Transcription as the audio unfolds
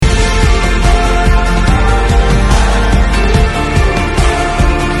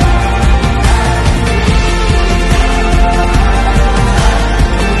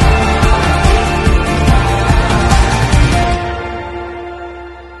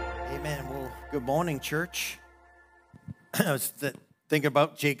Good morning, church. I was thinking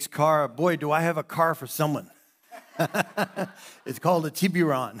about Jake's car. Boy, do I have a car for someone. It's called a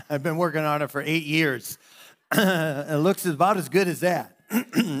Tiburon. I've been working on it for 8 years. It looks about as good as that.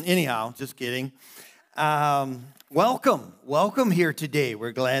 Anyhow, just kidding. Welcome here today.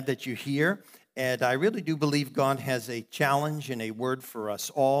 We're glad that you're here. And I really do believe God has a challenge and a word for us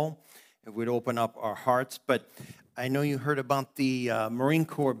all. If we'd open up our hearts. But I know you heard about the Marine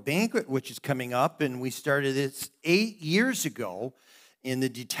Corps banquet, which is coming up, and we started this 8 years ago in the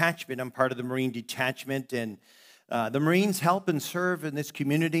detachment. I'm part of the Marine detachment, and the Marines help and serve in this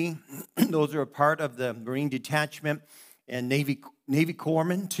community. Those are a part of the Marine detachment, and Navy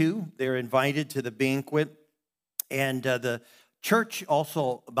corpsmen, too. They're invited to the banquet, and the church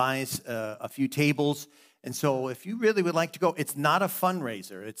also buys a few tables. And so if you really would like to go, it's not a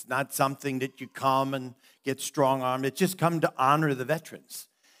fundraiser. It's not something that you come and get strong-armed. It's just come to honor the veterans.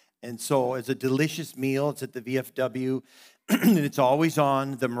 And so it's a delicious meal. It's at the VFW. And it's always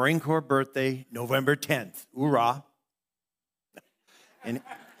on the Marine Corps birthday, November 10th. Hoorah. And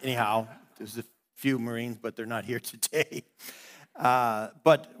anyhow, there's a few Marines, but they're not here today.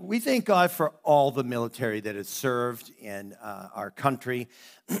 But we thank God for all the military that has served in our country.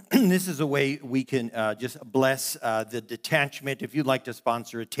 This is a way we can just bless the detachment. If you'd like to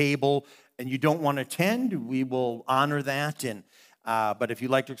sponsor a table and you don't want to attend, we will honor that. And but if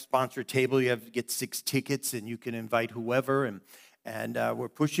you'd like to sponsor a table, you have to get 6 tickets, and you can invite whoever. And we're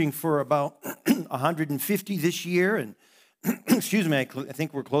pushing for about 150 this year. And excuse me, I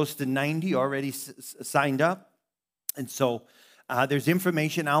think we're close to 90 already signed up. And so there's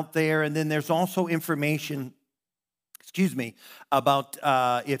information out there, and then there's also information, about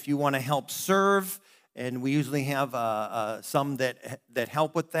if you want to help serve, and we usually have some that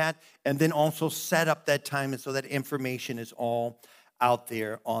help with that, and then also set up that time, and so that information is all out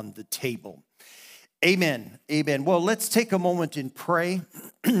there on the table. Amen. Amen. Well, let's take a moment and pray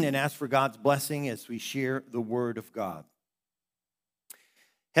and ask for God's blessing as we share the Word of God.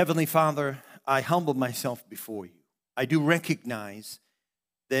 Heavenly Father, I humble myself before you. I do recognize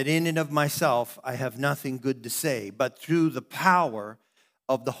that in and of myself, I have nothing good to say, but through the power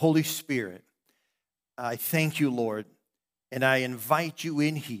of the Holy Spirit, I thank you, Lord, and I invite you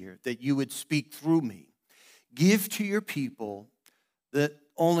in here that you would speak through me. Give to your people that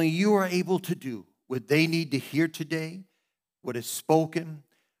only you are able to do what they need to hear today, what is spoken,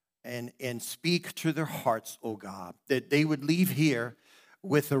 and speak to their hearts, oh God, that they would leave here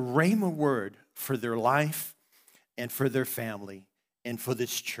with a rhema word for their life and for their family, and for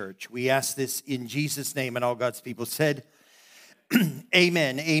this church. We ask this in Jesus' name, and all God's people said,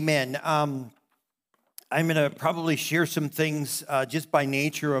 amen, amen. I'm going to probably share some things just by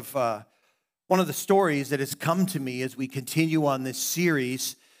nature of one of the stories that has come to me as we continue on this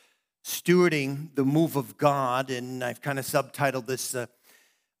series, Stewarding the Move of God, and I've kind of subtitled this,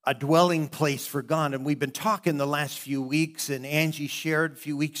 A Dwelling Place for God, and we've been talking the last few weeks, and Angie shared a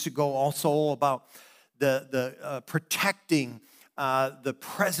few weeks ago also about the protecting the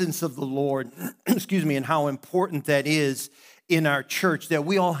presence of the Lord, and how important that is in our church, that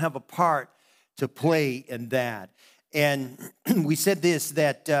we all have a part to play in that. And we said this,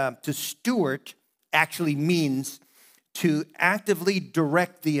 that to steward actually means to actively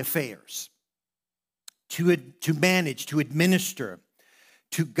direct the affairs, to manage, to administer,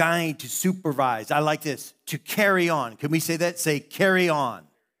 to guide, to supervise. I like this, to carry on. Can we say that? Say, carry on.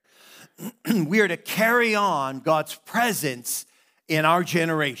 We are to carry on God's presence in our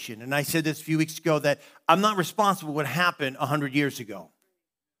generation. And I said this a few weeks ago that I'm not responsible for what happened 100 years ago.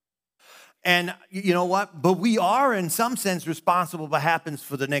 And you know what? But we are in some sense responsible for what happens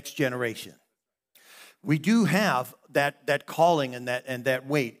for the next generation. We do have that calling and that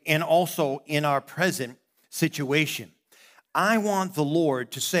weight, and also in our present situation. I want the Lord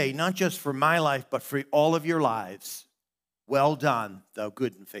to say, not just for my life, but for all of your lives, well done, thou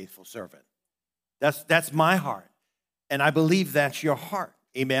good and faithful servant. That's my heart. And I believe that's your heart.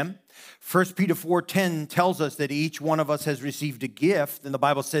 Amen. 1 Peter 4:10 tells us that each one of us has received a gift. And the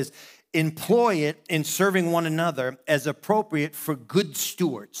Bible says, employ it in serving one another as appropriate for good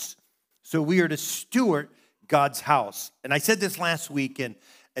stewards. So we are to steward God's house. And I said this last week, and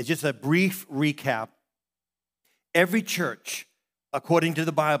as just a brief recap, every church, according to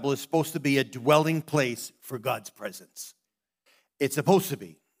the Bible, is supposed to be a dwelling place for God's presence. It's supposed to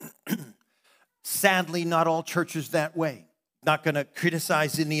be. Sadly, not all churches that way. Not going to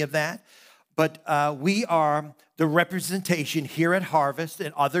criticize any of that. But we are the representation here at Harvest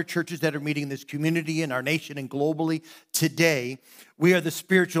and other churches that are meeting in this community, in our nation, and globally today. We are the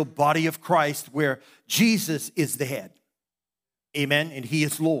spiritual body of Christ where Jesus is the head. Amen. And he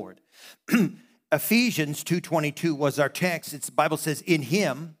is Lord. Ephesians 2:22 was our text. The Bible says, in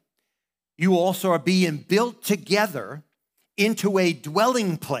him you also are being built together into a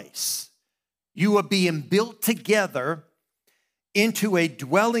dwelling place. You are being built together into a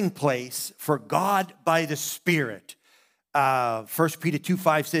dwelling place for God by the Spirit. 1 Peter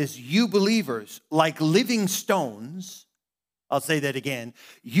 2:5 says, you believers, like living stones, I'll say that again.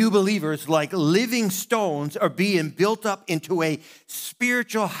 You believers, like living stones, are being built up into a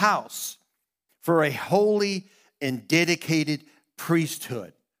spiritual house for a holy and dedicated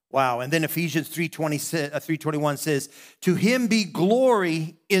priesthood. Wow. And then Ephesians 3:21 says, to him be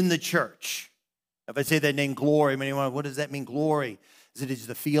glory in the church. If I say that name, glory, what does that mean, glory? Is it just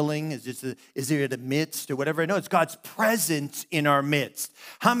the feeling? Is it a midst or whatever? No, it's God's presence in our midst.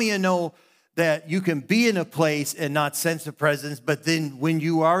 How many of you know that you can be in a place and not sense the presence, but then when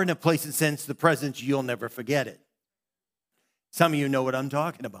you are in a place and sense the presence, you'll never forget it? Some of you know what I'm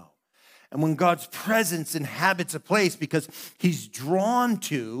talking about. And when God's presence inhabits a place because he's drawn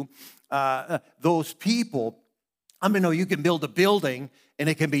to those people, I mean, no, you can build a building and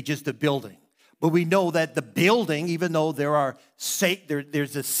it can be just a building. But we know that the building, even though there's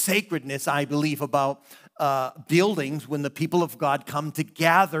a sacredness, I believe, about buildings when the people of God come to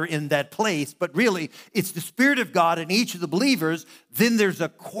gather in that place, but really it's the Spirit of God in each of the believers, then there's a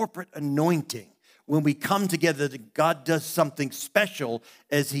corporate anointing. When we come together, that God does something special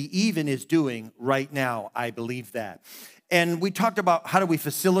as he even is doing right now. I believe that. And we talked about how do we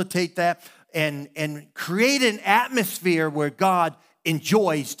facilitate that and create an atmosphere where God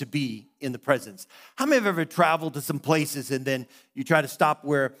enjoys to be in the presence. How many have ever traveled to some places and then you try to stop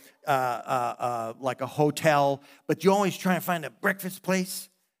where, like a hotel, but you always try to find a breakfast place?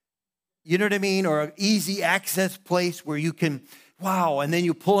 You know what I mean? Or an easy access place where you can, wow, and then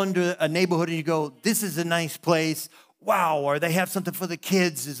you pull into a neighborhood and you go, this is a nice place. Wow, or they have something for the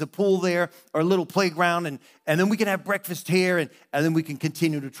kids. There's a pool there or a little playground, and then we can have breakfast here, and then we can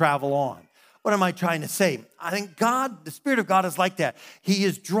continue to travel on. What am I trying to say? I think God, the Spirit of God is like that. He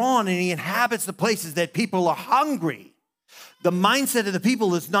is drawn and he inhabits the places that people are hungry. The mindset of the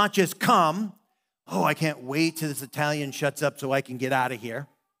people is not just come, oh, I can't wait till this Italian shuts up so I can get out of here.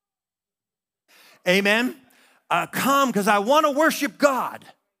 Amen? Come because I want to worship God.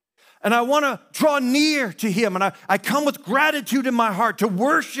 And I want to draw near to him. And I come with gratitude in my heart to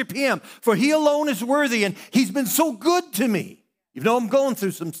worship him. For he alone is worthy. And he's been so good to me. You know, I'm going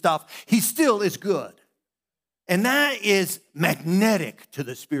through some stuff. He still is good. And that is magnetic to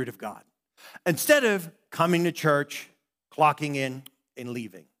the Spirit of God. Instead of coming to church, clocking in, and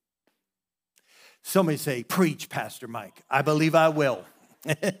leaving. Somebody say, preach, Pastor Mike. I believe I will.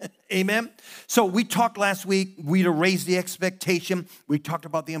 Amen. So we talked last week, we to raise the expectation. We talked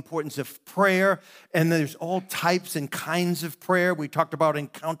about the importance of prayer, and there's all types and kinds of prayer. We talked about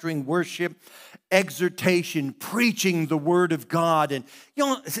encountering worship, exhortation, preaching the word of God. And, you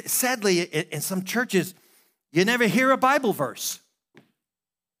know, sadly, in some churches, you never hear a Bible verse.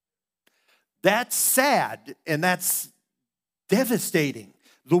 That's sad, and that's devastating.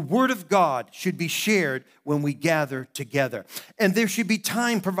 The word of God should be shared when we gather together. And there should be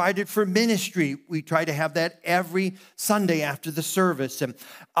time provided for ministry. We try to have that every Sunday after the service. And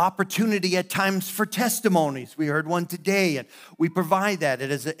opportunity at times for testimonies. We heard one today, and we provide that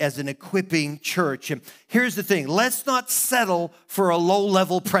as an equipping church. And here's the thing. Let's not settle for a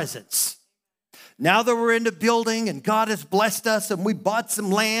low-level presence. Now that we're in the building and God has blessed us and we bought some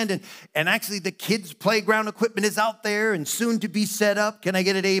land and actually the kids' playground equipment is out there and soon to be set up. Can I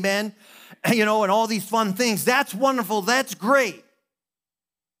get an amen? You know, and all these fun things. That's wonderful. That's great.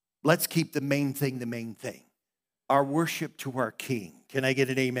 Let's keep the main thing. Our worship to our King. Can I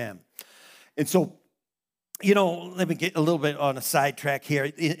get an amen? And so, you know, let me get a little bit on a sidetrack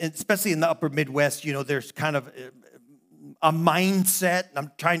here. Especially in the upper Midwest, you know, there's kind of a mindset.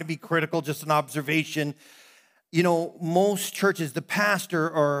 I'm trying to be critical, just an observation. You know, most churches, the pastor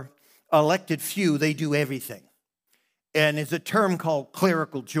or elected few, they do everything. And there's a term called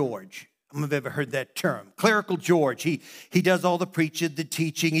clerical George. I don't know if you've ever heard that term. Clerical George. He does all the preaching, the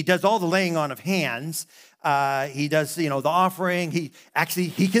teaching. He does all the laying on of hands. He does, you know, the offering. He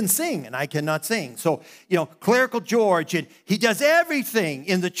can sing, and I cannot sing. So, you know, clerical George, and he does everything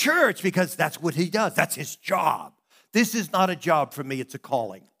in the church because that's what he does. That's his job. This is not a job for me, it's a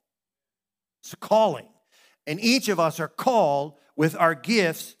calling. It's a calling. And each of us are called with our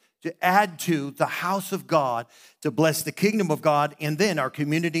gifts to add to the house of God, to bless the kingdom of God, and then our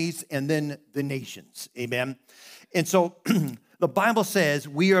communities, and then the nations. Amen. And so the Bible says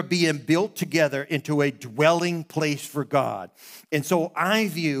we are being built together into a dwelling place for God. And so I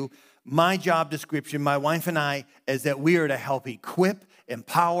view my job description, my wife and I, is that we are to help equip,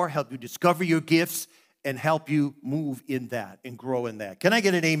 empower, help you discover your gifts, and help you move in that and grow in that. Can I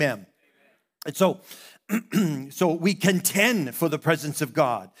get an amen? And so we contend for the presence of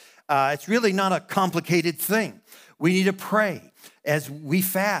God. It's really not a complicated thing. We need to pray as we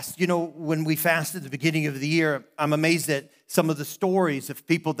fast. You know, when we fast at the beginning of the year, I'm amazed at some of the stories of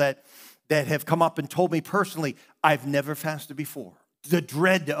people that have come up and told me personally, I've never fasted before. The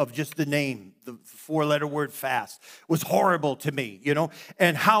dread of just the name, the four-letter word fast, was horrible to me, you know,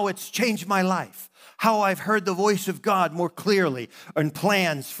 and how it's changed my life. How I've heard the voice of God more clearly and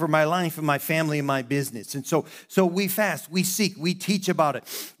plans for my life and my family and my business. And so we fast, we seek, we teach about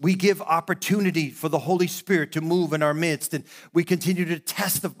it. We give opportunity for the Holy Spirit to move in our midst. And we continue to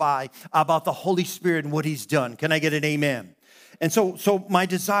testify about the Holy Spirit and what he's done. Can I get an amen? And so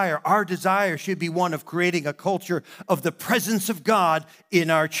our desire should be one of creating a culture of the presence of God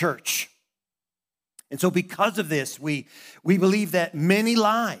in our church. And so because of this, we believe that many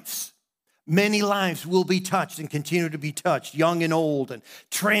lives will be touched and continue to be touched, young and old, and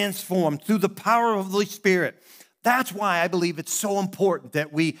transformed through the power of the Holy Spirit. That's why I believe it's so important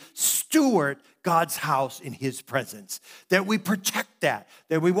that we steward God's house in his presence, that we protect that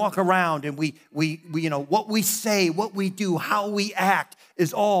we walk around and we what we say, what we do, how we act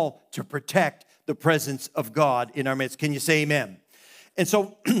is all to protect the presence of God in our midst. Can you say amen? And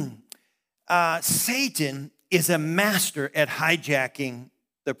so Satan is a master at hijacking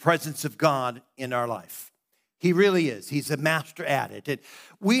the presence of God in our life. He really is. He's a master at it. And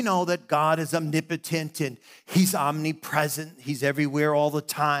we know that God is omnipotent and he's omnipresent. He's everywhere all the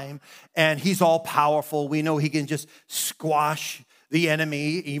time. And he's all powerful. We know he can just squash the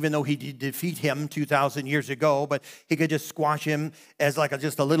enemy, even though he did defeat him 2,000 years ago. But he could just squash him as like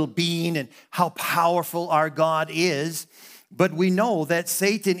just a little bean, and how powerful our God is. But we know that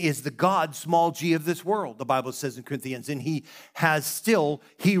Satan is the God, small g, of this world, the Bible says in Corinthians, and he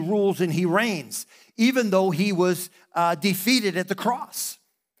rules and he reigns, even though he was defeated at the cross.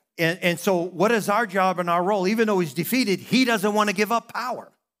 And so what is our job and our role? Even though he's defeated, he doesn't want to give up power.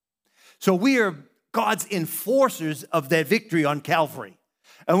 So we are God's enforcers of that victory on Calvary.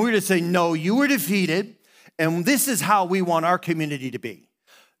 And we're to say, no, you were defeated, and this is how we want our community to be.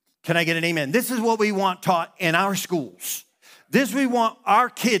 Can I get an amen? This is what we want taught in our schools. This we want our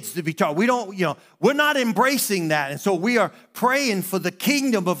kids to be taught. We're not embracing that. And so we are praying for the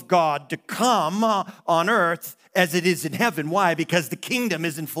kingdom of God to come on earth as it is in heaven. Why? Because the kingdom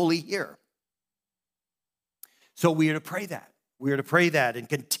isn't fully here. So we are to pray that. We are to pray that and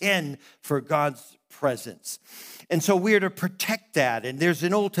contend for God's presence. And so we are to protect that. And there's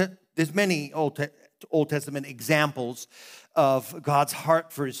many Old Testament examples of God's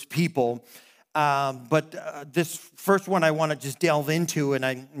heart for his people. But this first one I want to just delve into, and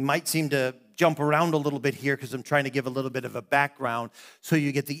I might seem to jump around a little bit here because I'm trying to give a little bit of a background so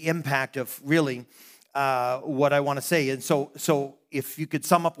you get the impact of really what I want to say. And so if you could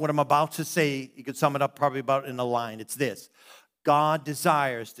sum up what I'm about to say, you could sum it up probably about in a line. It's this: God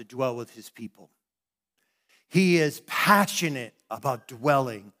desires to dwell with his people. He is passionate about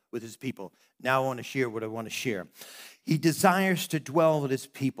dwelling with his people. Now I want to share what I want to share. He desires to dwell with his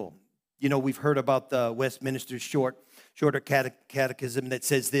people. You know, we've heard about the Westminster Shorter Catechism that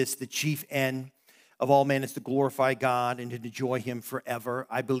says this: the chief end of all men is to glorify God and to enjoy him forever.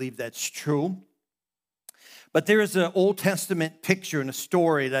 I believe that's true. But there is an Old Testament picture and a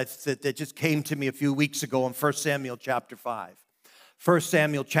story that just came to me a few weeks ago in 1 Samuel chapter 5. 1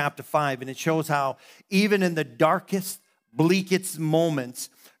 Samuel chapter 5, and it shows how even in the darkest, bleakest moments,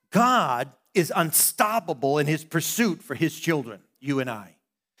 God is unstoppable in his pursuit for his children, you and I.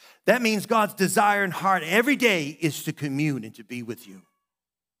 That means God's desire and heart every day is to commune and to be with you,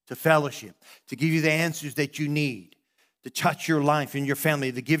 to fellowship, to give you the answers that you need, to touch your life and your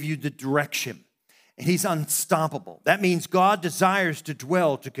family, to give you the direction. And he's unstoppable. That means God desires to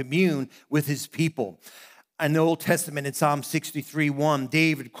dwell, to commune with his people. In the Old Testament, in Psalm 63:1,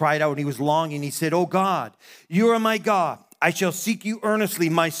 David cried out and he was longing. He said, "Oh God, you are my God. I shall seek you earnestly.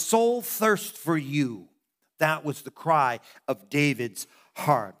 My soul thirsts for you." That was the cry of David's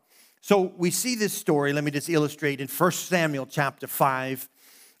heart. So we see this story. Let me just illustrate. In 1 Samuel chapter 5,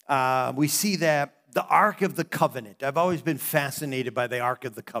 we see that the Ark of the Covenant. I've always been fascinated by the Ark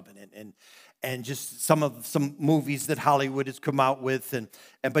of the Covenant and just some movies that Hollywood has come out with,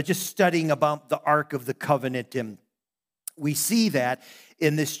 but just studying about the Ark of the Covenant. And we see that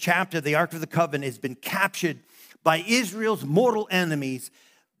in this chapter, the Ark of the Covenant has been captured by Israel's mortal enemies,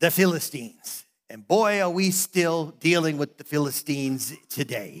 the Philistines. And boy, are we still dealing with the Philistines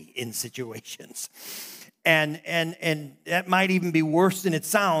today in situations. And that might even be worse than it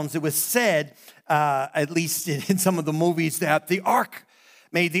sounds. It was said, at least in some of the movies, that the ark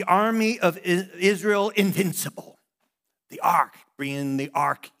made the army of Israel invincible. The ark, bringing the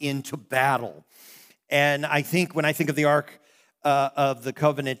ark into battle. And I think when I think of the Ark of the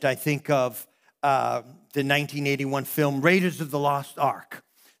Covenant, I think of the 1981 film Raiders of the Lost Ark.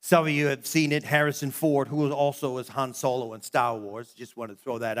 Some of you have seen it. Harrison Ford, who also was Han Solo in Star Wars. Just want to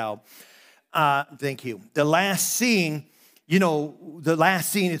throw that out. Thank you. The last scene,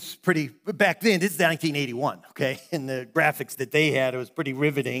 is pretty, back then, this is 1981, okay? And the graphics that they had, it was pretty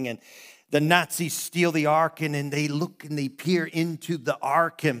riveting. And the Nazis steal the ark, and then they look and they peer into the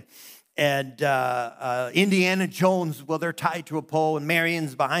ark. And Indiana Jones, well, they're tied to a pole, and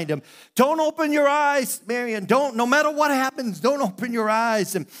Marion's behind him. Don't open your eyes, Marion. No matter what happens, don't open your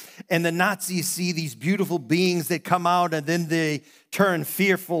eyes. And the Nazis see these beautiful beings that come out, and then they turn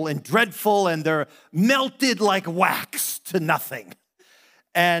fearful and dreadful, and they're melted like wax to nothing.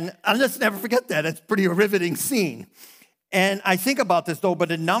 And I'll just never forget that. It's a pretty riveting scene. And I think about this, though, but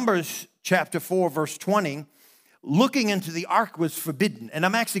in Numbers chapter 4, verse 20, looking into the ark was forbidden. And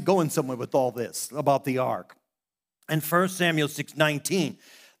I'm actually going somewhere with all this about the ark. In 1 Samuel 6:19,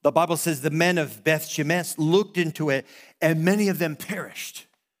 the Bible says the men of Beth Shemesh looked into it, and many of them perished.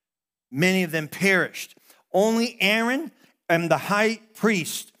 Many of them perished. Only Aaron and the high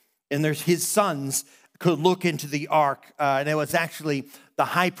priest and his sons could look into the ark. And it was actually the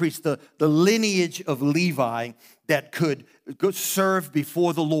high priest, the lineage of Levi, that could serve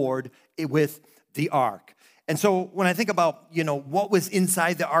before the Lord with the ark. And so when I think about, what was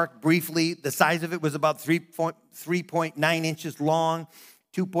inside the ark briefly, the size of it was about 3.9 inches long,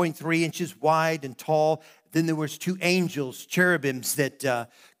 2.3 inches wide and tall. Then there was 2 angels, cherubims, that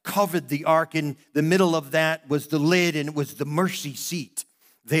covered the ark. In the middle of that was the lid, and it was the mercy seat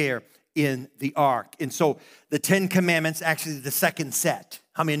there in the ark. And so the 10 Commandments, actually the second set.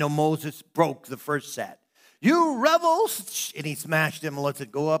 How many know Moses broke the first set? You rebels! And he smashed them and lets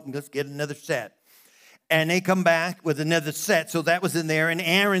it go up, and let's get another set. And they come back with another set. So that was in there. And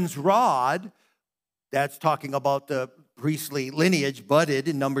Aaron's rod, that's talking about the priestly lineage, budded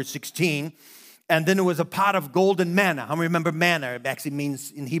in Numbers 16. And then there was a pot of golden manna. How many remember manna? It actually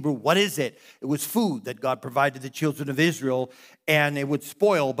means in Hebrew, what is it? It was food that God provided the children of Israel, and it would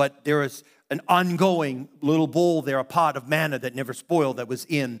spoil. But there was an ongoing little bowl there, a pot of manna that never spoiled, that was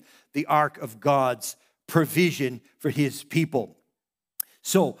in the ark of God's provision for his people.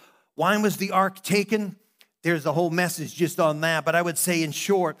 So why was the ark taken? There's a whole message just on that. But I would say, in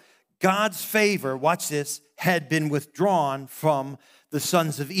short, God's favor, watch this, had been withdrawn from the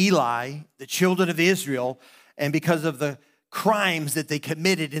sons of Eli, the children of Israel, and because of the crimes that they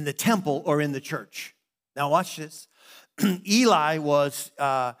committed in the temple or in the church. Now watch this. Eli was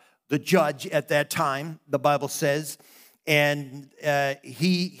the judge at that time, the Bible says, and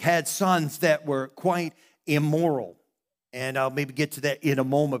he had sons that were quite immoral. And I'll maybe get to that in a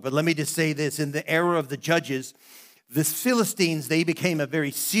moment. But let me just say this. In the era of the judges, the Philistines, they became a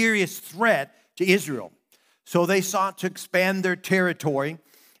very serious threat to Israel. So they sought to expand their territory,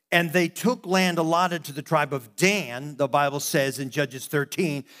 and they took land allotted to the tribe of Dan, the Bible says in Judges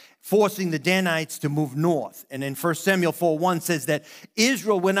 13, forcing the Danites to move north. And in 1 Samuel 4:1 says that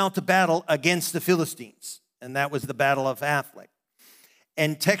Israel went out to battle against the Philistines. And that was the Battle of Aphek.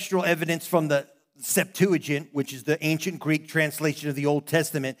 And textual evidence from the Septuagint, which is the ancient Greek translation of the Old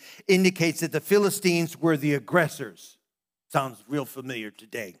Testament, indicates that the Philistines were the aggressors. Sounds real familiar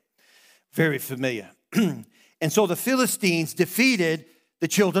today. Very familiar. And so the Philistines defeated the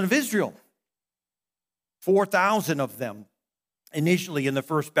children of Israel. 4,000 of them initially in the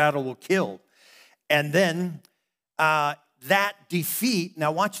first battle were killed. And then that defeat,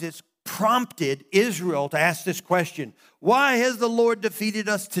 now watch this, prompted Israel to ask this question: why has the Lord defeated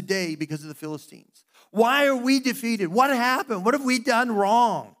us today because of the Philistines? Why are we defeated? What happened? What have we done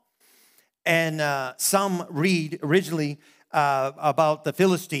wrong? And some read originally about the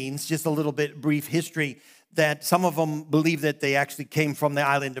Philistines, just a little bit brief history, that some of them believe that they actually came from the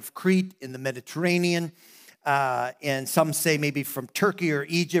island of Crete in the Mediterranean, and some say maybe from Turkey or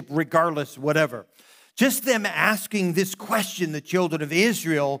Egypt, regardless, whatever. Just them asking this question, the children of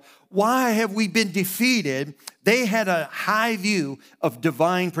Israel, why have we been defeated? They had a high view of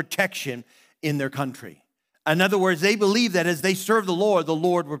divine protection in their country. In other words, they believed that as they served the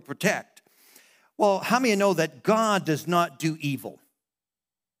Lord would protect. Well, how many know that God does not do evil?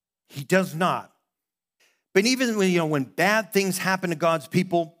 He does not. But even when bad things happen to God's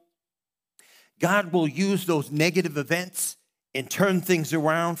people, God will use those negative events and turn things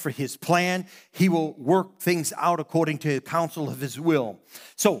around for his plan. He will work things out according to the counsel of his will.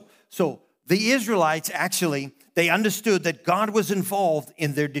 So The Israelites actually, they understood that God was involved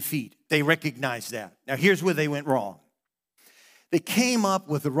in their defeat. They recognized that. Now here's where they went wrong. They came up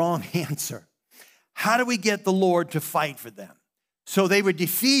with the wrong answer. How do we get the Lord to fight for them? So they were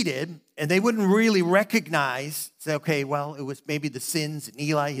defeated, and they wouldn't really recognize, say, okay, well, it was maybe the sins and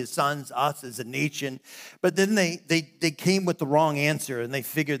Eli, his sons, us as a nation. But then they came with the wrong answer, and they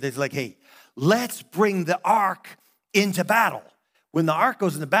figured, they're like, hey, let's bring the ark into battle. When the ark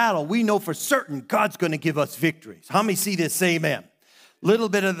goes into battle, we know for certain God's going to give us victories. How many see this? Say amen. Little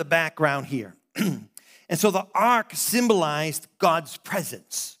bit of the background here. And so the ark symbolized God's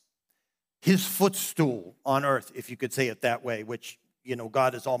presence, his footstool on earth, if you could say it that way, which, you know,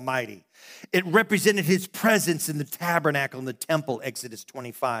 God is almighty. It represented his presence in the tabernacle in the temple, Exodus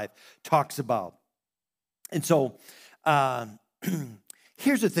 25 talks about. And so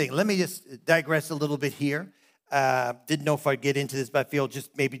here's the thing. Let me just digress a little bit here. Didn't know if I'd get into this, but I feel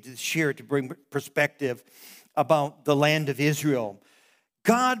just maybe to share it to bring perspective about the land of Israel.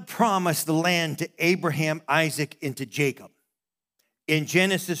 God promised the land to Abraham, Isaac, and to Jacob. In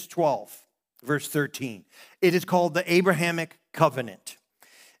Genesis 12, verse 13, it is called the Abrahamic covenant.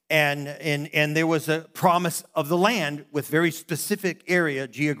 And there was a promise of the land with very specific area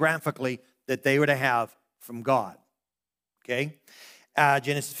geographically that they were to have from God. Okay?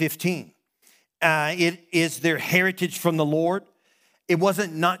 Genesis 15. It is their heritage from the Lord. It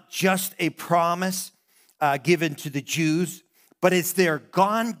wasn't not just a promise given to the Jews, but it's their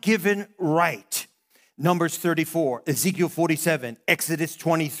God-given right. Numbers 34, Ezekiel 47, Exodus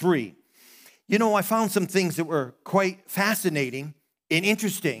 23. You know, I found some things that were quite fascinating and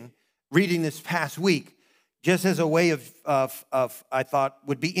interesting reading this past week, just as a way of I thought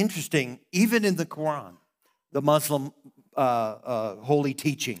would be interesting, even in the Quran, the Muslim holy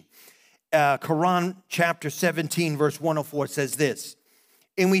teaching. Quran chapter 17, verse 104 says this,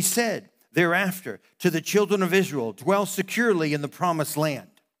 and we said thereafter to the children of Israel, dwell securely in the promised land.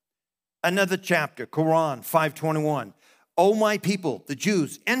 Another chapter, Quran 5:21. O my people, the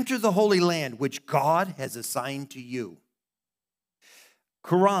Jews, enter the holy land which God has assigned to you.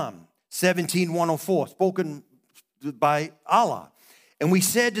 Quran 17:104, spoken by Allah. And we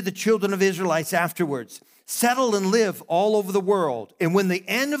said to the children of Israelites afterwards, settle and live all over the world. And when the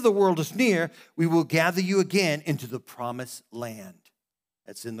end of the world is near, we will gather you again into the promised land.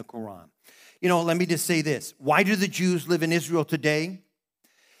 That's in the Quran. You know, let me just say this. Why do the Jews live in Israel today?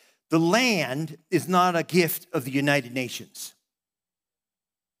 The land is not a gift of the United Nations.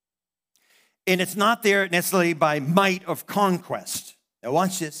 And it's not there necessarily by might of conquest. Now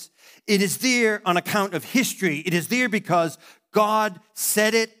watch this. It is there on account of history. It is there because God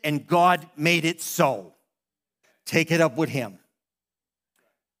said it and God made it so. Take it up with him.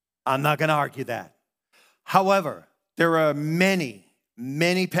 I'm not going to argue that. However, there are many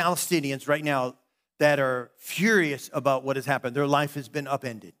Palestinians right now that are furious about what has happened. Their life has been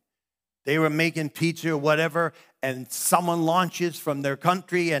upended. They were making pizza or whatever, and someone launches from their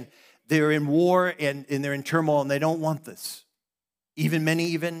country, and they're in war, and they're in turmoil, and they don't want this.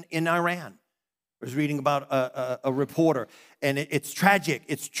 Many in Iran. I was reading about a reporter, and it's tragic.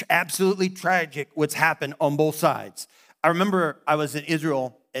 It's absolutely tragic what's happened on both sides. I remember I was in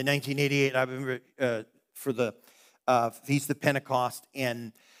Israel in 1988. I remember for the Feast of Pentecost,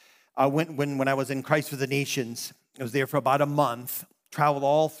 and I went when I was in Christ for the Nations. I was there for about a month, traveled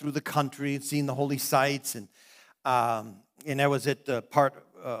all through the country, and seen the holy sites, and I was at the part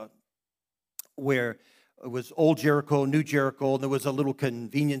where it was Old Jericho, New Jericho, and there was a little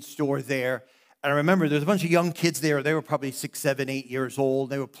convenience store there. And I remember there was a bunch of young kids there. They were probably 6, 7, 8 years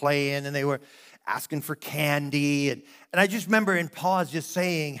old. They were playing, and they were asking for candy. And I just remember in pause just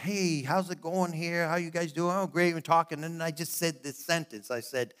saying, hey, how's it going here? How you guys doing? Oh, great. We're talking. And I just said this sentence. I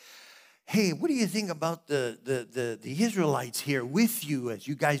said, hey, what do you think about the Israelites here with you as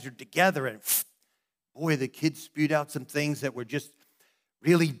you guys are together? And boy, the kids spewed out some things that were just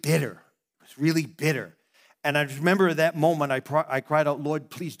really bitter. It was really bitter. And I just remember at that moment, I cried out, Lord,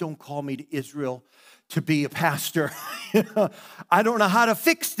 please don't call me to Israel to be a pastor. I don't know how to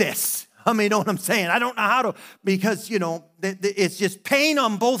fix this. I mean, you know what I'm saying? I don't know how to, because, you know, it's just pain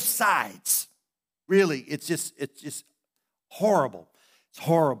on both sides. Really, it's just horrible. It's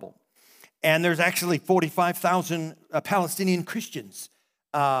horrible. And there's actually 45,000 Palestinian Christians.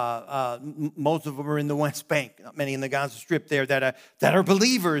 Most of them are in the West Bank, not many in the Gaza Strip there that are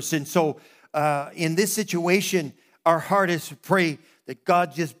believers. And so in this situation, our heart is to pray that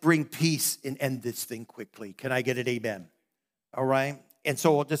God just bring peace and end this thing quickly. Can I get an amen? All right? And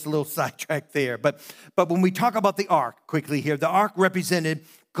so just a little sidetrack there. But when we talk about the ark quickly here, the ark represented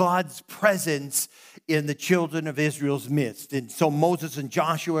God's presence in the children of Israel's midst. And so Moses and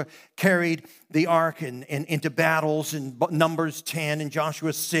Joshua carried the ark and into battles in Numbers 10 and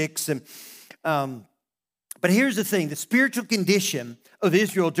Joshua 6. But here's the thing. The spiritual condition of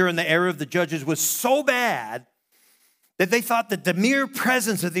Israel during the era of the judges was so bad that they thought that the mere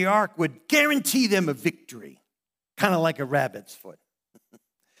presence of the ark would guarantee them a victory, kind of like a rabbit's foot.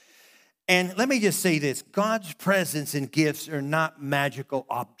 And let me just say this. God's presence and gifts are not magical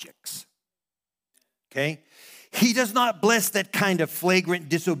objects. Okay? He does not bless that kind of flagrant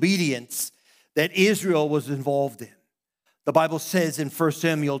disobedience that Israel was involved in. The Bible says in 1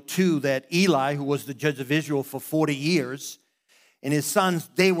 Samuel 2 that Eli, who was the judge of Israel for 40 years, and his sons,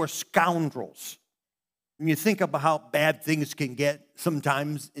 they were scoundrels. When you think about how bad things can get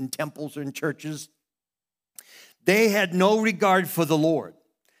sometimes in temples or in churches, they had no regard for the Lord.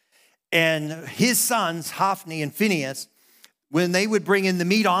 And his sons, Hophni and Phinehas, when they would bring in the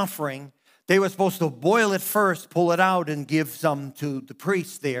meat offering, they were supposed to boil it first, pull it out, and give some to the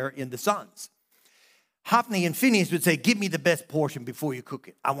priests there in the sons. Hophni and Phinehas would say, give me the best portion before you cook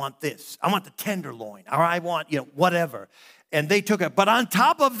it. I want this. I want the tenderloin. Or I want, whatever. And they took it. But on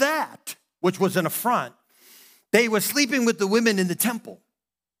top of that, which was an affront, they were sleeping with the women in the temple.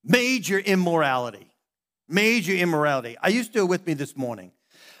 Major immorality. Major immorality. I used to do it with me this morning.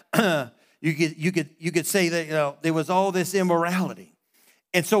 You could say that there was all this immorality.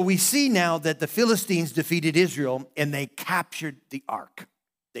 And so we see now that the Philistines defeated Israel and they captured the ark.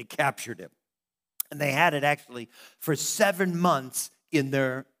 They captured it. And they had it actually for 7 months in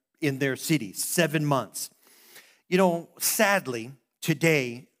their cities. 7 months. Sadly,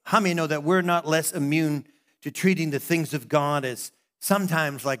 today, how many know that we're not less immune to treating the things of God as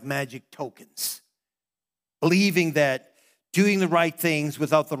sometimes like magic tokens? Believing that doing the right things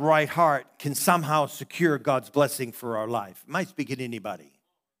without the right heart can somehow secure God's blessing for our life. Am I speaking to anybody?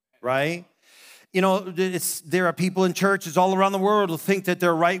 Right? There are people in churches all around the world who think that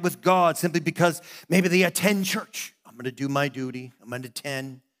they're right with God simply because maybe they attend church. I'm going to do my duty. I'm going to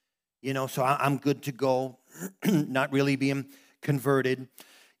attend, so I'm good to go. Not really being converted,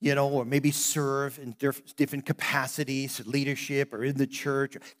 or maybe serve in different capacities, leadership or in the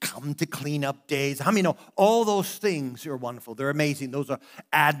church, or come to cleanup days. How many know all those things are wonderful? They're amazing. Those are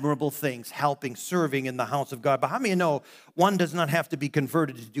admirable things, helping, serving in the house of God. But how many know one does not have to be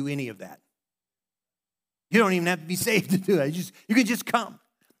converted to do any of that? You don't even have to be saved to do that. You can just come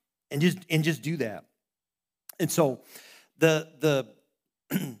and just do that. And so let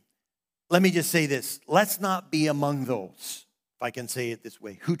me just say this. Let's not be among those, if I can say it this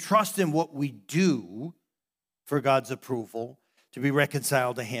way, who trust in what we do for God's approval, to be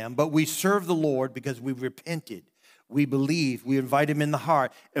reconciled to him. But we serve the Lord because we've repented. We believe. We invite him in the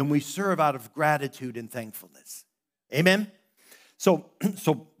heart. And we serve out of gratitude and thankfulness. Amen? So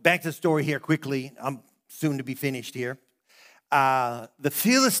back to the story here quickly. I'm soon to be finished here. The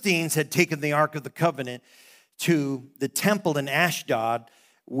Philistines had taken the Ark of the Covenant to the temple in Ashdod,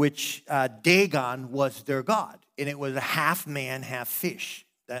 which Dagon was their god. And it was a half man, half fish.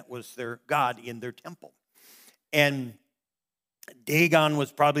 That was their god in their temple. And Dagon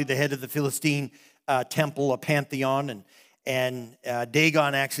was probably the head of the Philistine temple, a pantheon. And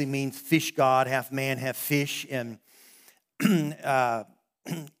Dagon actually means fish god, half man, half fish. And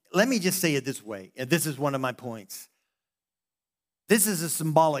let me just say it this way, and this is one of my points. This is a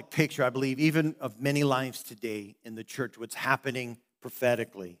symbolic picture, I believe, even of many lives today in the church, what's happening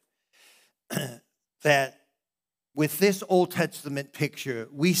prophetically. That with this Old Testament picture,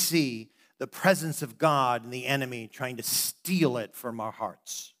 we see the presence of God and the enemy trying to steal it from our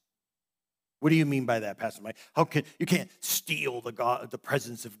hearts. What do you mean by that, Pastor Mike? You can't steal the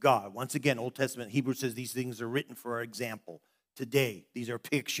presence of God. Once again, Old Testament, Hebrews says these things are written for our example. Today, these are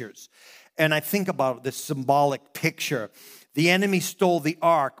pictures. And I think about this symbolic picture. The enemy stole the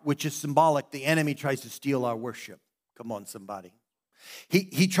ark, which is symbolic. The enemy tries to steal our worship. Come on, somebody.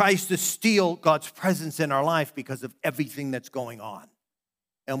 He tries to steal God's presence in our life because of everything that's going on.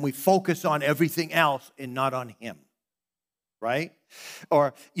 And we focus on everything else and not on him. Right?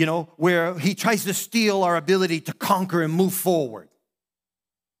 Or, where he tries to steal our ability to conquer and move forward.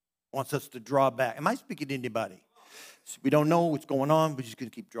 Wants us to draw back. Am I speaking to anybody? We don't know what's going on. We're just going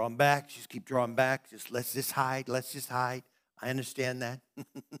to keep drawing back. Just let's just hide. I understand that.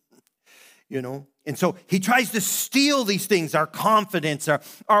 And so he tries to steal these things, our confidence,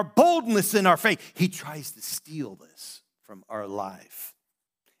 our boldness in our faith. He tries to steal this from our life.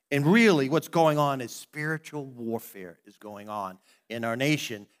 And really what's going on is spiritual warfare is going on in our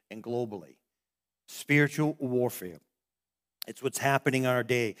nation and globally. Spiritual warfare. It's what's happening in our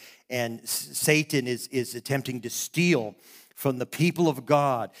day. And Satan is attempting to steal from the people of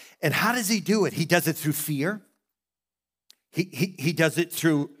God. And how does he do it? He does it through fear. He does it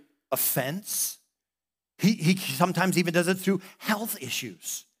through offense. He sometimes even does it through health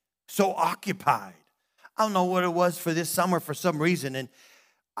issues. So occupied. I don't know what it was for this summer for some reason. And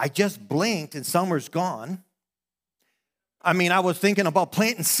I just blinked and summer's gone. I mean, I was thinking about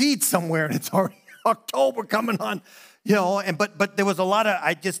planting seeds somewhere and it's already October coming on, but there was a lot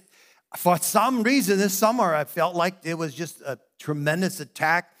of, for some reason this summer, I felt like it was just a tremendous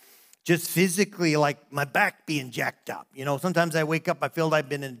attack, just physically, like my back being jacked up. Sometimes I wake up, I feel like I've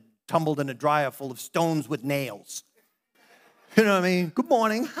been tumbled in a dryer full of stones with nails. You know what I mean? Good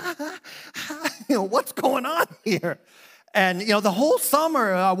morning. What's going on here? And, the whole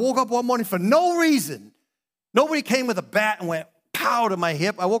summer, I woke up one morning for no reason. Nobody came with a bat and went pow to my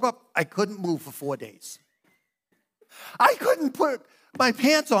hip. I woke up, I couldn't move for 4 days. I couldn't put my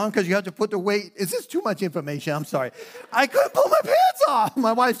pants on because you have to put the weight. Is this too much information? I'm sorry. I couldn't pull my pants off.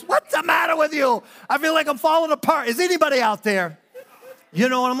 My wife's, what's the matter with you? I feel like I'm falling apart. Is anybody out there?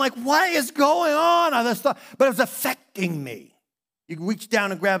 And I'm like, what is going on? But it was affecting me. You reach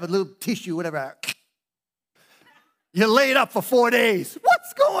down and grab a little tissue, whatever. You're laid up for 4 days.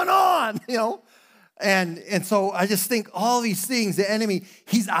 What's going on? And so I just think all these things, the enemy,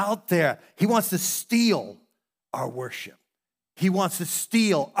 he's out there. He wants to steal our worship. He wants to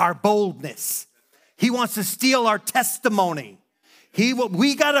steal our boldness. He wants to steal our testimony.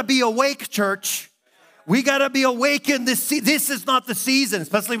 We got to be awake, church. We got to be awake in this. This is not the season,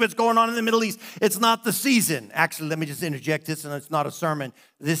 especially what's going on in the Middle East. It's not the season. Actually, let me just interject this, and it's not a sermon.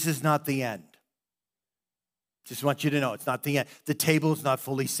 This is not the end. Just want you to know, it's not the end. The table is not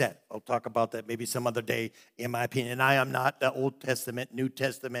fully set. I'll talk about that maybe some other day, in my opinion. And I am not the Old Testament, New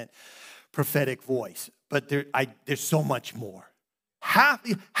Testament prophetic voice. But there's so much more.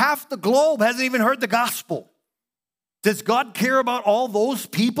 Half the globe hasn't even heard the gospel. Does God care about all those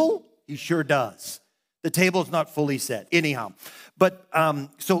people? He sure does. The table is not fully set. Anyhow. But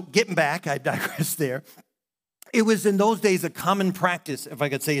so getting back, I digress there. It was in those days a common practice, if I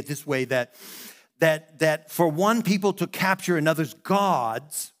could say it this way, that for one people to capture another's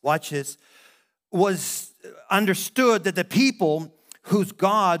gods, watch this, was understood that the people whose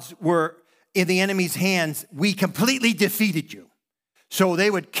gods were in the enemy's hands, we completely defeated you. So they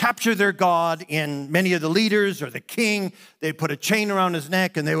would capture their god in many of the leaders or the king. They'd put a chain around his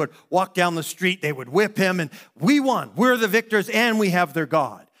neck and they would walk down the street. They would whip him and we won. We're the victors and we have their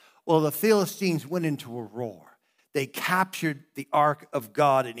God. Well, the Philistines went into a roar. They captured the ark of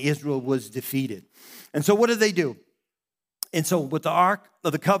God and Israel was defeated. And so what did they do? And so with the Ark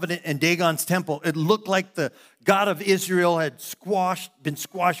of the Covenant and Dagon's temple, it looked like the God of Israel had been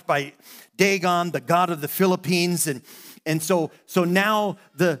squashed by Dagon, the God of the Philippines. And so now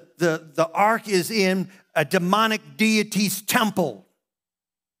the Ark is in a demonic deity's temple.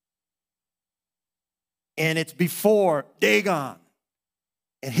 And it's before Dagon.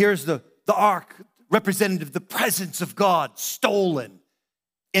 And here's the Ark, representative, the presence of God, stolen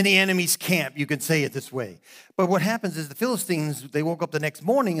in the enemy's camp, you can say it this way. But what happens is the Philistines, they woke up the next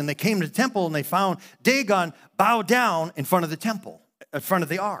morning and they came to the temple and they found Dagon bowed down in front of the temple, in front of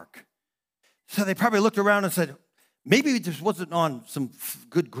the ark. So they probably looked around and said, maybe it just wasn't on some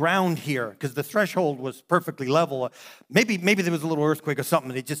good ground here because the threshold was perfectly level. Maybe there was a little earthquake or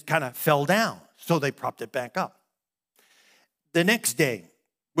something and it just kind of fell down. So they propped it back up. The next day,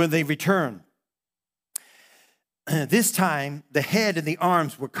 when they returned, this time, the head and the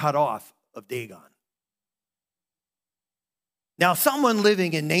arms were cut off of Dagon. Now, someone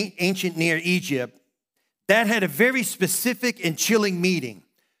living in ancient Near Egypt, that had a very specific and chilling meaning.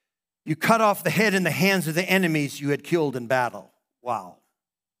 You cut off the head and the hands of the enemies you had killed in battle. Wow.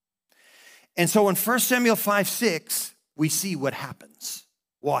 And so in 1 Samuel 5:6, we see what happens.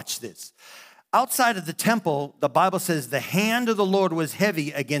 Watch this. Outside of the temple, the Bible says the hand of the Lord was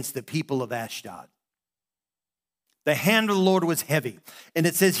heavy against the people of Ashdod. The hand of the Lord was heavy. And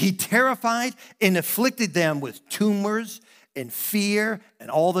it says he terrified and afflicted them with tumors and fear and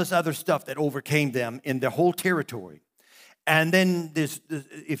all this other stuff that overcame them in their whole territory. And then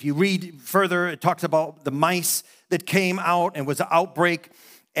if you read further, it talks about the mice that came out and was an outbreak.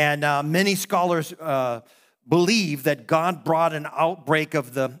 And many scholars believe that God brought an outbreak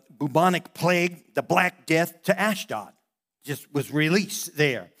of the bubonic plague, the Black Death, to Ashdod. Just was released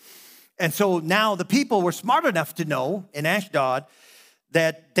there. And so now the people were smart enough to know in Ashdod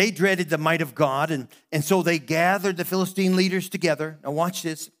that they dreaded the might of God. And so they gathered the Philistine leaders together. Now watch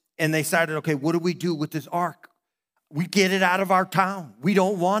this. And they decided, okay, what do we do with this ark? We get it out of our town. We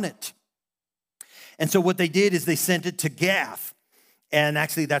don't want it. And so what they did is they sent it to Gath. And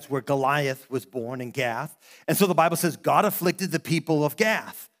actually, that's where Goliath was born, in Gath. And so the Bible says God afflicted the people of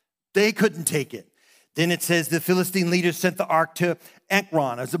Gath. They couldn't take it. Then it says the Philistine leaders sent the ark to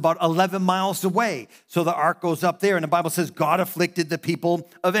Ekron. It's about 11 miles away. So the ark goes up there, and the Bible says God afflicted the people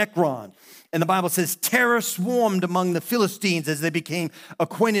of Ekron. And the Bible says terror swarmed among the Philistines as they became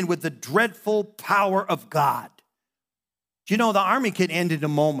acquainted with the dreadful power of God. Do you know the army can end in a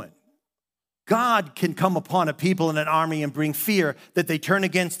moment? God can come upon a people in an army and bring fear that they turn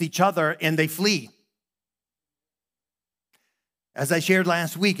against each other and they flee. As I shared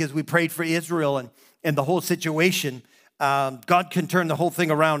last week, as we prayed for Israel and the whole situation, God can turn the whole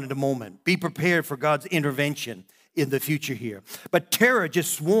thing around in a moment. Be prepared for God's intervention in the future here. But terror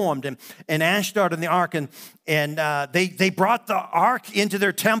just swarmed, and Ashdod and the ark, and they brought the ark into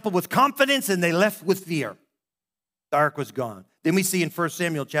their temple with confidence, and they left with fear. The ark was gone. Then we see in 1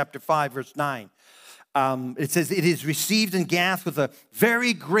 Samuel chapter 5, verse 9, it says, it is received in Gath with a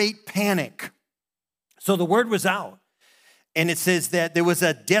very great panic. So the word was out. And it says that there was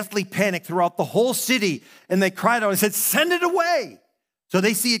a deathly panic throughout the whole city. And they cried out and said, send it away. So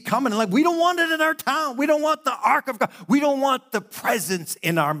they see it coming and like, we don't want it in our town. We don't want the ark of God. We don't want the presence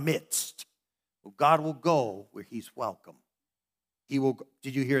in our midst. Well, God will go where he's welcome. He will,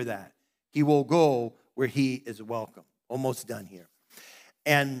 did you hear that? He will go where he is welcome. Almost done here.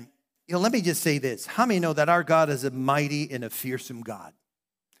 And, let me just say this. How many know that our God is a mighty and a fearsome God?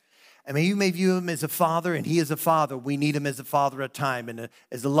 I mean, you may view him as a father, and he is a father. We need him as a father at time and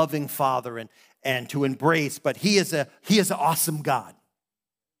as a loving father and to embrace. But he is an awesome God.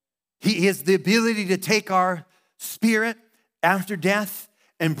 He has the ability to take our spirit after death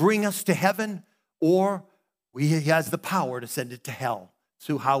and bring us to heaven, or he has the power to send it to hell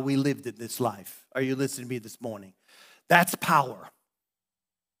through how we lived in this life. Are you listening to me this morning? That's power.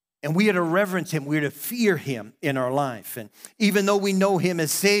 And we are to reverence him. We are to fear him in our life. And even though we know him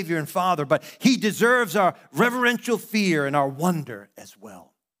as Savior and Father, but he deserves our reverential fear and our wonder as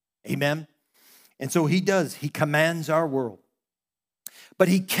well. Amen? And so he does. He commands our world. But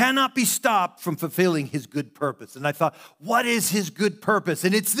he cannot be stopped from fulfilling his good purpose. And I thought, what is his good purpose?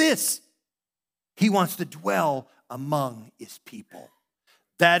 And it's this. He wants to dwell among his people.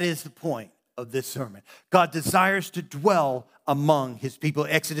 That is the point of this sermon. God desires to dwell among his people.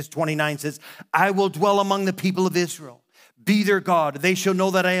 Exodus 29 says, I will dwell among the people of Israel, be their God. They shall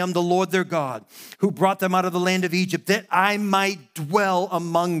know that I am the Lord their God, who brought them out of the land of Egypt, that I might dwell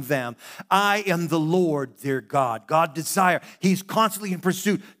among them. I am the Lord their God. God desires, he's constantly in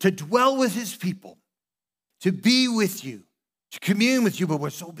pursuit to dwell with his people, to be with you, to commune with you, but we're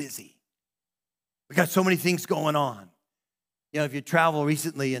so busy. We got so many things going on. If you travel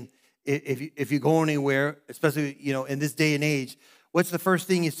recently and if you go anywhere, especially, in this day and age, what's the first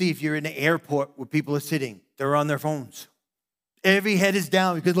thing you see if you're in the airport where people are sitting? They're on their phones. Every head is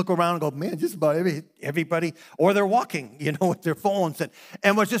down. You could look around and go, man, just about everybody, or they're walking, with their phones.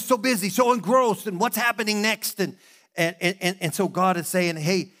 And we're just so busy, so engrossed in what's happening next. And so God is saying,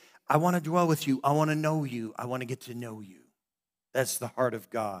 hey, I want to dwell with you. I want to know you. I want to get to know you. That's the heart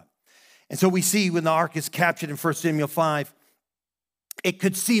of God. And so we see when the ark is captured in 1 Samuel 5, it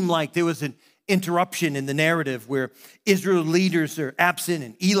could seem like there was an interruption in the narrative where Israel leaders are absent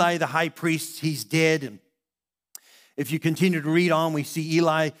and Eli, the high priest, he's dead. And if you continue to read on, we see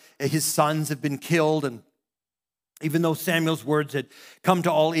Eli, his sons have been killed. And even though Samuel's words had come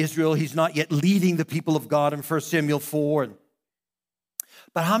to all Israel, he's not yet leading the people of God in 1 Samuel 4.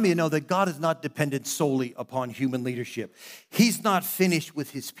 But how many know that God is not dependent solely upon human leadership? He's not finished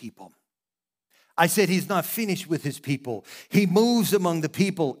with his people. I said he's not finished with his people. He moves among the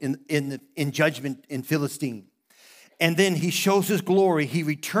people in judgment in Philistine. And then he shows his glory. He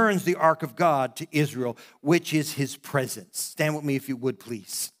returns the ark of God to Israel, which is his presence. Stand with me if you would,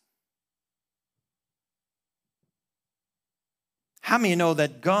 please. How many know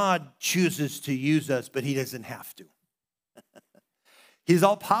that God chooses to use us, but he doesn't have to? He's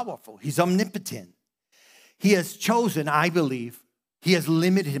all powerful. He's omnipotent. He has chosen, I believe, he has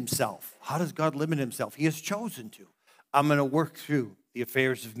limited himself. How does God limit himself? He has chosen to. I'm going to work through the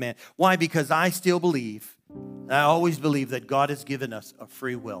affairs of man. Why? Because I still believe, and I always believe that God has given us a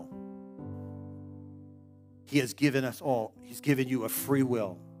free will. He has given us all. He's given you a free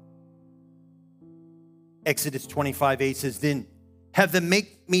will. Exodus 25:8 says, then have them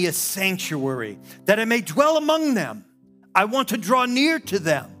make me a sanctuary that I may dwell among them. I want to draw near to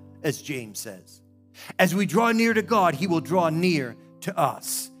them, as James says. As we draw near to God, he will draw near to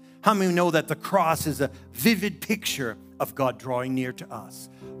us. How many know that the cross is a vivid picture of God drawing near to us?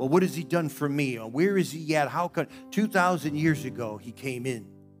 Well, what has he done for me? Or where is he at? How could 2,000 years ago he came in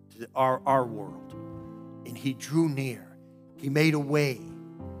to our world? and he drew near. He made a way.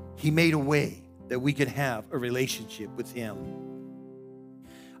 He made a way that we could have a relationship with him.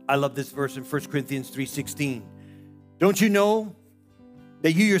 I love this verse in 1 Corinthians 3:16. Don't you know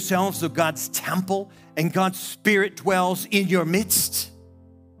that you yourselves are God's temple and God's Spirit dwells in your midst?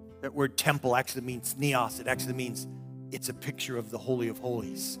 That word temple actually means neos. It actually means it's a picture of the Holy of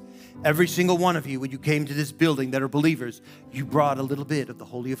Holies. Every single one of you, when you came to this building that are believers, you brought a little bit of the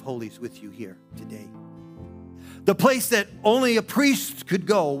Holy of Holies with you here today. The place that only a priest could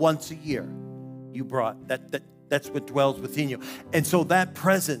go once a year, you brought. That's what dwells within you. And so that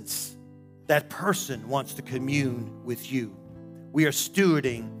presence, that person wants to commune with you. We are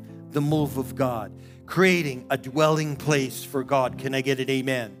stewarding the move of God, creating a dwelling place for God. Can I get an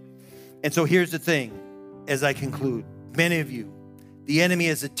amen? And so here's the thing, as I conclude. Many of you, the enemy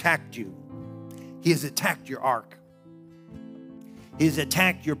has attacked you. He has attacked your ark. He has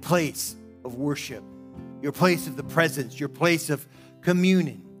attacked your place of worship, your place of the presence, your place of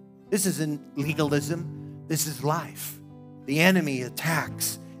communion. This isn't legalism. This is life. The enemy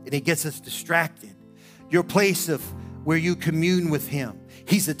attacks, and he gets us distracted. Your place of where you commune with him.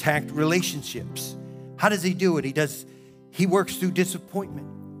 He's attacked relationships. How does he do it? He works through disappointment.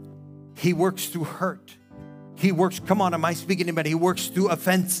 He works through hurt. He works, come on, am I speaking to anybody? He works through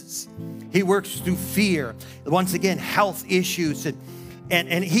offenses. He works through fear. Once again, health issues.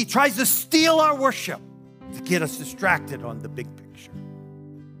 And he tries to steal our worship to get us distracted on the big picture.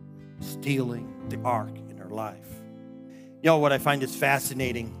 Stealing the ark in our life. You know what I find is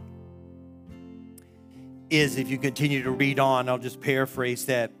fascinating is if you continue to read on, I'll just paraphrase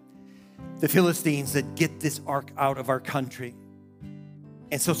that. The Philistines that get this ark out of our country.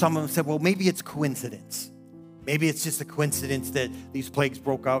 And so some of them said, well, maybe it's coincidence. Maybe it's just a coincidence that these plagues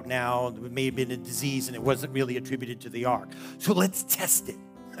broke out now. It may have been a disease and it wasn't really attributed to the ark. So let's test it.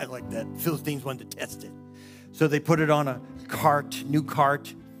 I like that. Philistines wanted to test it. So they put it on a cart, new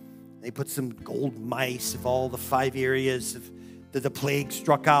cart. They put some gold mice of all the 5 areas that the plague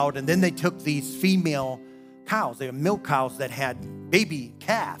struck out. And then they took these female cows. They were milk cows that had baby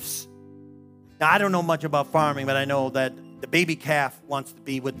calves. Now, I don't know much about farming, but I know that the baby calf wants to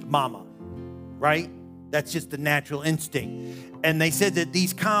be with the mama, right? That's just the natural instinct. And they said that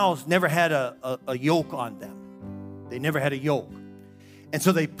these cows never had a yoke on them. They never had a yoke. And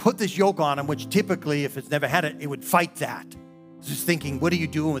so they put this yoke on them, which typically, if it's never had it, it would fight that. Just thinking, what are you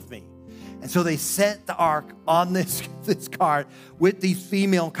doing with me? And so they set the ark on this cart with these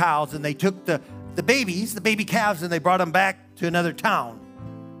female cows, and they took the babies, the baby calves, and they brought them back to another town.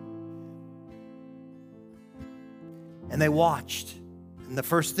 And they watched. And the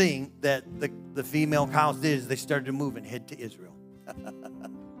first thing that the female cows did is they started to move and head to Israel.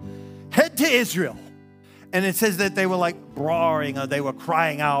 Head to Israel. And it says that they were like roaring, or they were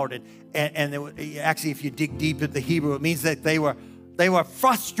crying out. And they were, actually, if you dig deep into the Hebrew, it means that they were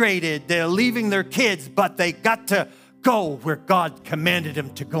frustrated. They're leaving their kids, but they got to go where God commanded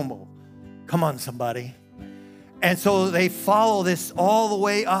them to go. Come on, somebody. And so they follow this all the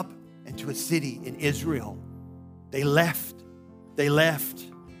way up into a city in Israel. They left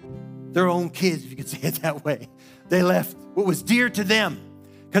their own kids, if you could say it that way. They left what was dear to them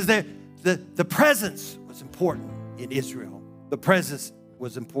because the presence was important in Israel. The presence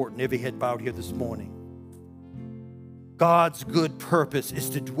was important. Every head bowed here this morning. God's good purpose is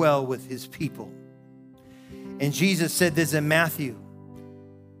to dwell with his people. And Jesus said this in Matthew,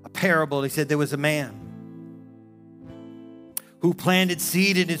 a parable. He said there was a man who planted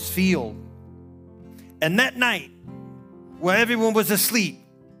seed in his field. And that night, where everyone was asleep,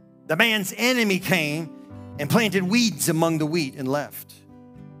 the man's enemy came and planted weeds among the wheat and left.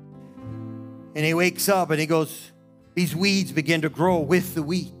 And he wakes up and he goes, these weeds begin to grow with the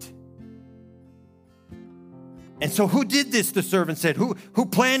wheat. And so who did this? The servant said. Who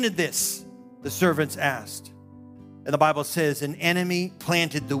planted this? The servants asked. And the Bible says an enemy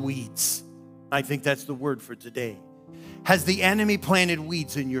planted the weeds. I think that's the word for today. Has the enemy planted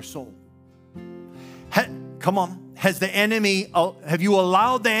weeds in your soul? Come on. Have you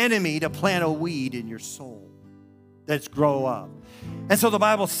allowed the enemy to plant a weed in your soul that's grow up? And so the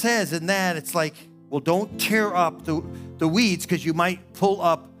Bible says in that, it's like, well, don't tear up the weeds because you might pull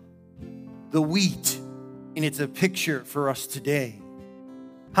up the wheat. And it's a picture for us today.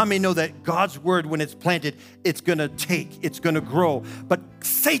 How many know that God's word, when it's planted, it's going to grow. But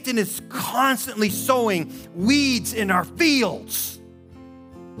Satan is constantly sowing weeds in our fields.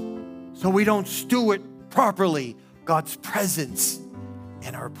 So we don't steward properly God's presence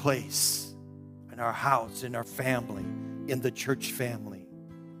in our place, in our house, in our family, in the church family.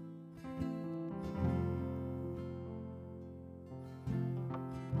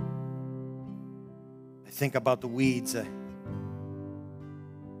 I think about the weeds.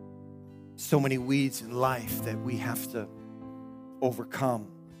 So many weeds in life that we have to overcome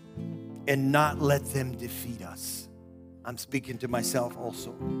and not let them defeat us. I'm speaking to myself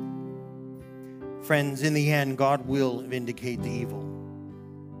also. Friends, in the end, God will vindicate the evil.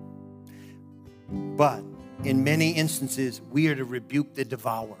 But in many instances, we are to rebuke the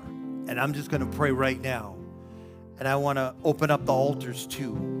devourer. And I'm just going to pray right now. And I want to open up the altars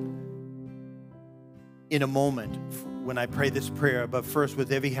too in a moment when I pray this prayer. But first,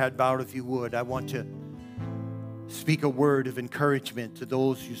 with every head bowed, if you would, I want to speak a word of encouragement to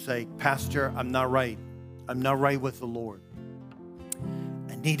those who say, Pastor, I'm not right. I'm not right with the Lord.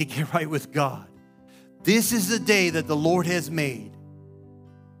 I need to get right with God. This is the day that the Lord has made.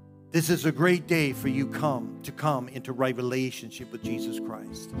 This is a great day for you to come into right relationship with Jesus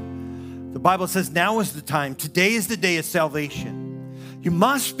Christ. The Bible says now is the time. Today is the day of salvation. You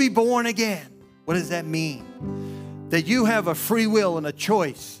must be born again. What does that mean? That you have a free will and a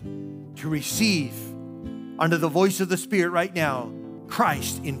choice to receive, under the voice of the Spirit right now,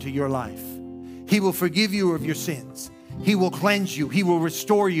 Christ into your life. He will forgive you of your sins. He will cleanse you. He will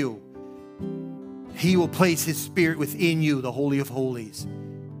restore you. He will place His Spirit within you, the Holy of Holies.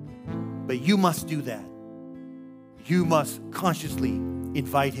 But you must do that. You must consciously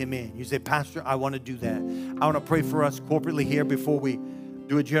invite Him in. You say, Pastor, I want to do that. I want to pray for us corporately here before we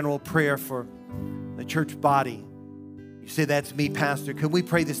do a general prayer for the church body. You say, that's me, Pastor. Can we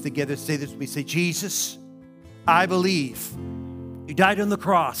pray this together? Say this with me. Say, Jesus, I believe You died on the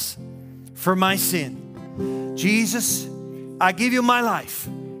cross for my sin. Jesus, I give You my life.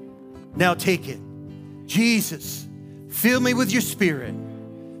 Now take it. Jesus, fill me with Your Spirit.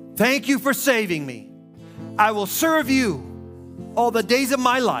 Thank You for saving me. I will serve You all the days of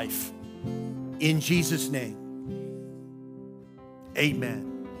my life. In Jesus' name, amen.